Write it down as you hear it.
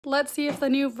Let's see if the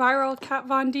new viral Kat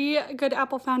Von D Good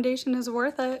Apple Foundation is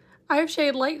worth it. I have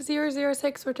shade Light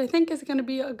 006, which I think is going to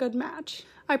be a good match.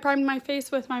 I primed my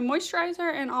face with my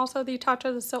moisturizer and also the Touch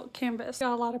of the Silk Canvas.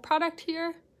 Got a lot of product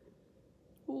here.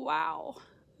 Wow,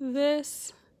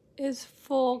 this is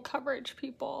full coverage,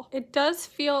 people. It does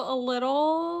feel a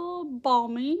little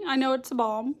balmy. I know it's a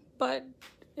balm, but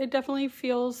it definitely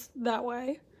feels that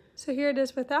way. So here it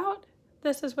is without.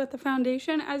 This is with the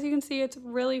foundation. As you can see, it's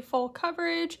really full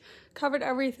coverage, covered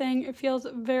everything. It feels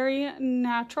very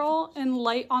natural and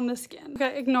light on the skin.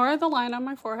 Okay, ignore the line on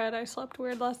my forehead. I slept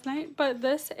weird last night, but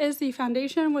this is the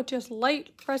foundation with just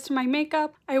light rest of my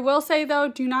makeup. I will say though,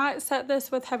 do not set this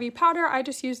with heavy powder. I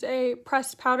just used a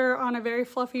pressed powder on a very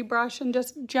fluffy brush and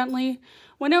just gently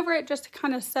went over it just to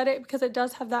kind of set it because it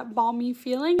does have that balmy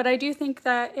feeling. But I do think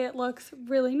that it looks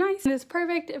really nice. It is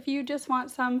perfect if you just want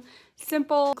some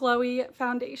simple glowy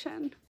foundation.